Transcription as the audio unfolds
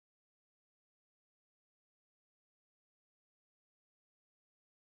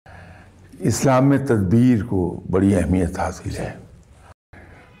اسلام میں تدبیر کو بڑی اہمیت حاصل ہے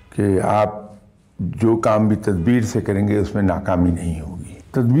کہ آپ جو کام بھی تدبیر سے کریں گے اس میں ناکامی نہیں ہوگی۔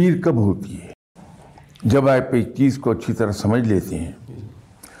 تدبیر کب ہوتی ہے؟ جب آپ ایک چیز کو اچھی طرح سمجھ لیتے ہیں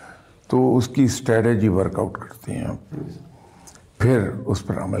تو اس کی اسٹریٹجی ورک آؤٹ کرتے ہیں، پھر اس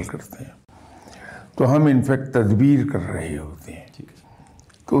پر عمل کرتے ہیں۔ تو ہم انفیکٹ تدبیر کر رہے ہوتے ہیں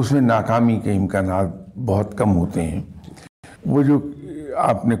تو اس میں ناکامی کے امکانات بہت کم ہوتے ہیں۔ وہ جو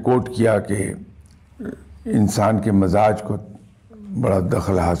آپ نے کوٹ کیا کہ انسان کے مزاج کو بڑا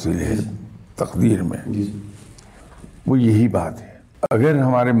دخل حاصل ہے تقدیر میں، وہ یہی بات ہے۔ اگر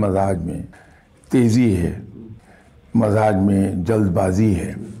ہمارے مزاج میں تیزی ہے، مزاج میں جلد بازی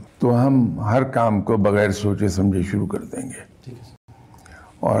ہے، تو ہم ہر کام کو بغیر سوچے سمجھے شروع کر دیں گے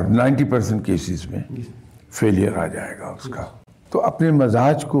اور 90% کیسز میں فیلئر آ جائے گا اس کا۔ تو اپنے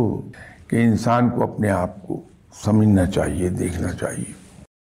مزاج کو کہ انسان کو اپنے آپ کو سمجھنا چاہیے، دیکھنا چاہیے۔